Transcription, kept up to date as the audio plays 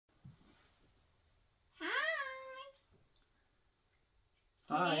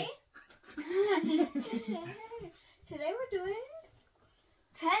Hi. Today we're doing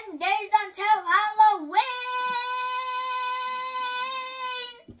 10 days until Halloween!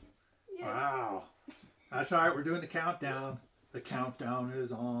 Yes. Wow. That's all right. We're doing the countdown. The countdown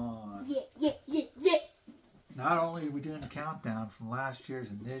is on. Yeah. Not only are we doing the countdown from last year's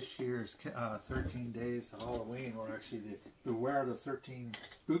and this year's 13 days to Halloween, or actually the Beware the 13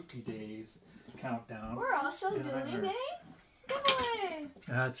 Spooky Days countdown. We're also doing a giveaway.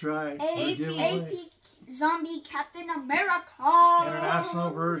 That's right. AP Zombie Captain America. International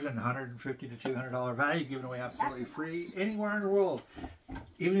version, $150 to $200 value, given away absolutely free anywhere in the world.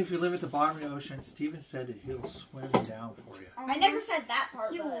 Even if you live at the bottom of the ocean, Steven said that he'll swim down for you. I never said that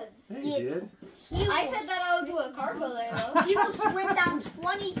part, but Yeah, you did. I said that I would do a cargo there, though. He will swim down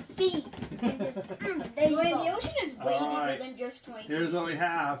 20 feet. And just, the ocean is way deeper than just 20 feet. Here's what we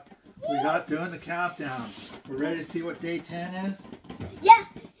have. We got doing the countdown. We're ready to see what day 10 is? Yeah.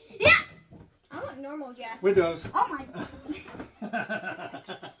 I want normal Jack. Windows. Oh my god.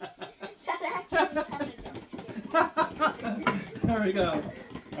 That actually kind of There we go.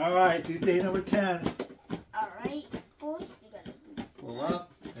 All right, do day number 10. Alright, first we gotta do. Pull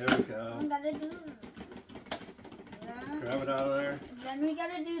up. There we go. We gotta do. Grab it out of there. Then we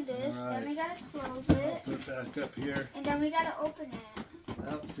gotta do this. All right. Then we gotta close it. Put it back up here. And then we gotta open it.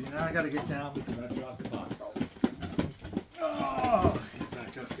 Oh, see, now I got to get down because I dropped the box. Oh, get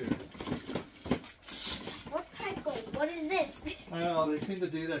back up here. What is this? I know, they seem to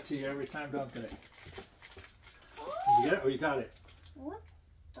do that to you every time, don't they? Did you get it? Oh, you got it. What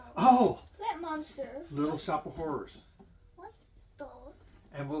the? Oh! That monster. Little Shop of Horrors. What the?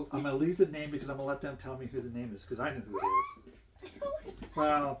 And I'm going to leave the name because I'm going to let them tell me who the name is because I know who it is. Who is that?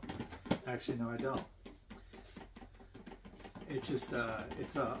 Well, actually, no, I don't. It's just,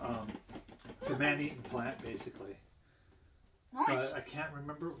 it's a man-eating plant, basically. Nice. But I can't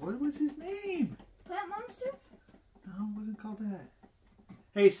remember, what was his name? Plant monster? No, it wasn't called that.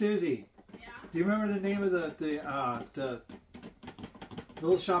 Hey, Susie. Yeah. Do you remember the name of the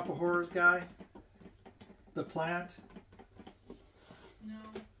Little Shop of Horrors guy? The plant?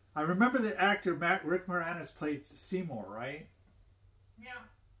 No. I remember the actor Rick Moranis played Seymour, right? Yeah.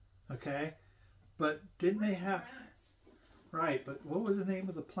 Okay. But didn't they have... Minutes. Right, but what was the name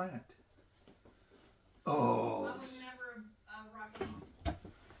of the plant? Oh. Never Rocky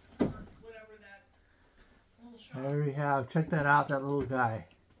or whatever that little shop. There we have. Check that out, that little guy.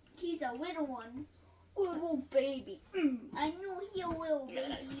 He's a little one. Little baby. I know he's a little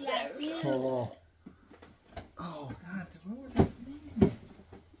baby like you. Cool. Oh, God. What was his name?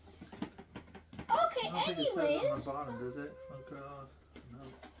 Okay, I don't think it says it anyways. on the bottom, does it? Oh, God. No.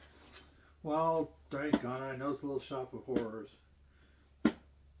 Well, doggone it. I know it's a Little Shop of Horrors. I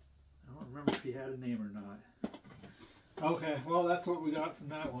don't remember if he had a name or not. Okay, well, that's what we got from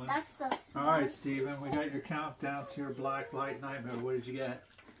that one. That's the All right, Steven, we got your countdown to your BlackLight Nightmare. What did you get?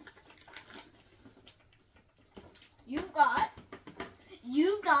 You've got.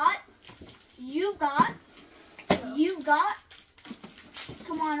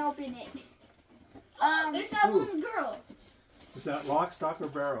 Come on, open it. It's that one girl. Is that lock, stock, or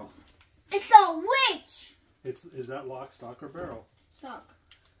barrel? It's a witch. Is that lock, stock, or barrel? Stock.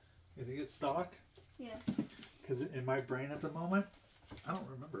 You think it's stock? Yeah. Because in my brain at the moment, I don't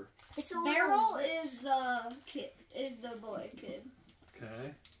remember. It's a barrel is the kid. Is the boy kid.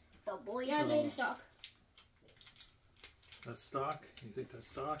 Okay. The boy. Yeah, this is stock. That's stock? You think that's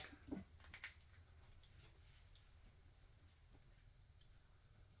stock?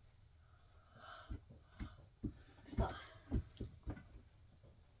 Stock.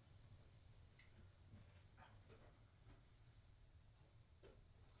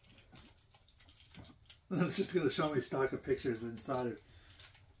 It's just going to show me stock of pictures inside of...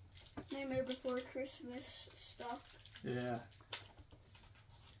 Nightmare Before Christmas stock. Yeah.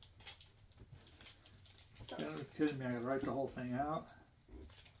 Yeah, it's kidding me. I gotta write the whole thing out.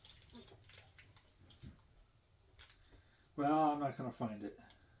 Well, I'm not gonna find it.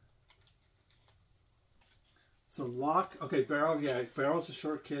 So lock, okay, barrel, yeah, barrel's a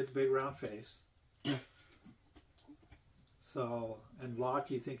short kid, big round face. So, and lock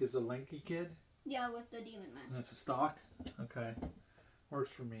you think is a lanky kid? Yeah, with the demon mask. And that's a stock? Okay.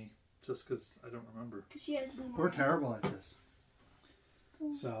 Works for me, just because I don't remember. Cause she has We're terrible at this.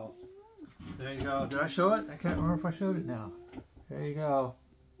 So, there you go. Did I show it? I can't remember if I showed it now. There you go.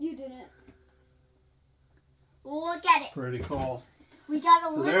 You didn't. Look at it. Pretty cool. We got a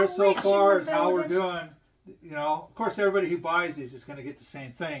So little there so witch far in is the how we're building. doing. You know, of course everybody who buys these is going to get the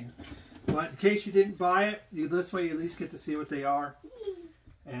same things. But in case you didn't buy it, this way you at least get to see what they are.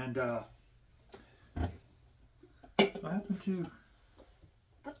 And what happened to...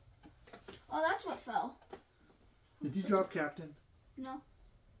 Oh, that's what fell. Did you drop Captain? No.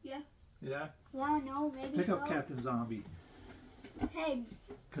 Yeah. Yeah? Yeah, no, maybe Pick so. up Captain Zombie. Hey.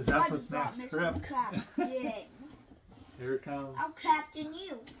 Because that's what's next. Hurry up. Captain. Here it comes. I'll captain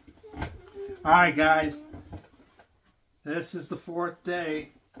you. Alright, guys. This is the 4th day.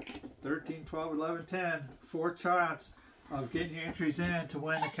 13, 12, 11, 10. 4th chance of getting your entries in to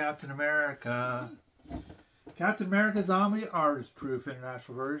win the Captain America. Captain America Zombie Artist Proof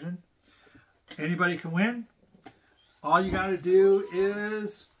International Version. Anybody can win. All you got to do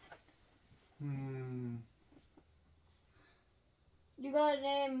is... You got to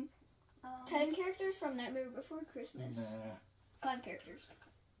name 10 characters from Nightmare Before Christmas. Nah. 5 characters.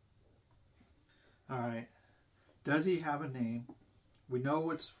 Alright. Does he have a name? We know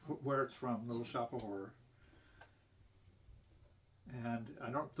where it's from, Little Shop of Horror. And I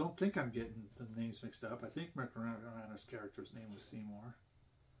don't think I'm getting the names mixed up. I think Rick Moranis' character's name was Seymour.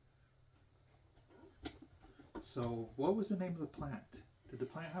 So, what was the name of the plant? Did the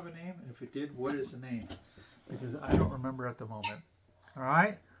plant have a name? And if it did, what is the name? Because I don't remember at the moment.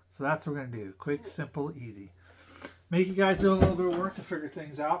 Alright? So that's what we're going to do. Quick, simple, easy. Make you guys do a little bit of work to figure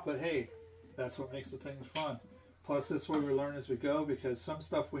things out, but hey, that's what makes the things fun. Plus, this way we learn as we go, because some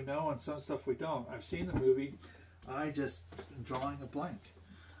stuff we know and some stuff we don't. I've seen the movie. I just am drawing a blank.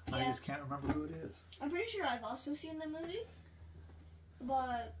 Yeah. I just can't remember who it is. I'm pretty sure I've also seen the movie,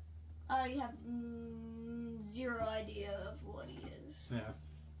 but I have zero idea of what he is. Yeah.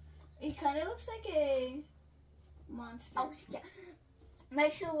 He kind of looks like a monster. Oh, yeah.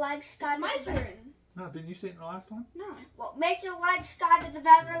 Make sure to like, subscribe. It's my turn. No, didn't you say it in the last one? No. Well, make sure to like, subscribe to the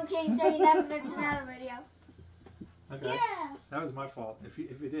Bedroom King so you never miss another video. Okay. Yeah. That was my fault. If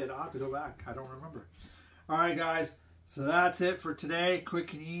you did, I'll have to go back. I don't remember. Alright, guys. So that's it for today.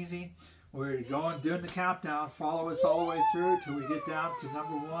 Quick and easy. We're doing the countdown. Follow us all the way through till we get down to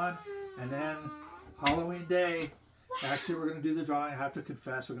number 1. And then Halloween Day. Actually, we're going to do the drawing. I have to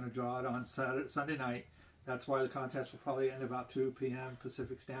confess, we're going to draw it on Sunday night. That's why the contest will probably end about 2 p.m.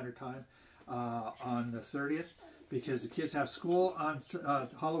 Pacific Standard Time on the 30th. Because the kids have school on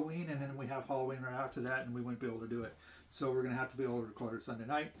Halloween, and then we have Halloween right after that, and we wouldn't be able to do it. So we're going to have to be able to record it Sunday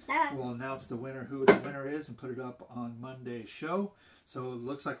night. We'll announce the winner, who the winner is, and put it up on Monday's show. So it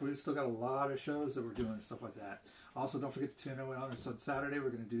looks like we've still got a lot of shows that we're doing and stuff like that. Also, don't forget to tune in on us on Saturday. We're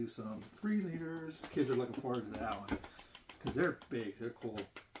going to do some 3 liters. Kids are looking forward to that one because they're big. They're cool.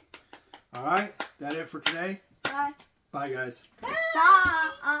 All right, that's it for today. Bye. Bye, guys.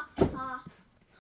 Bye.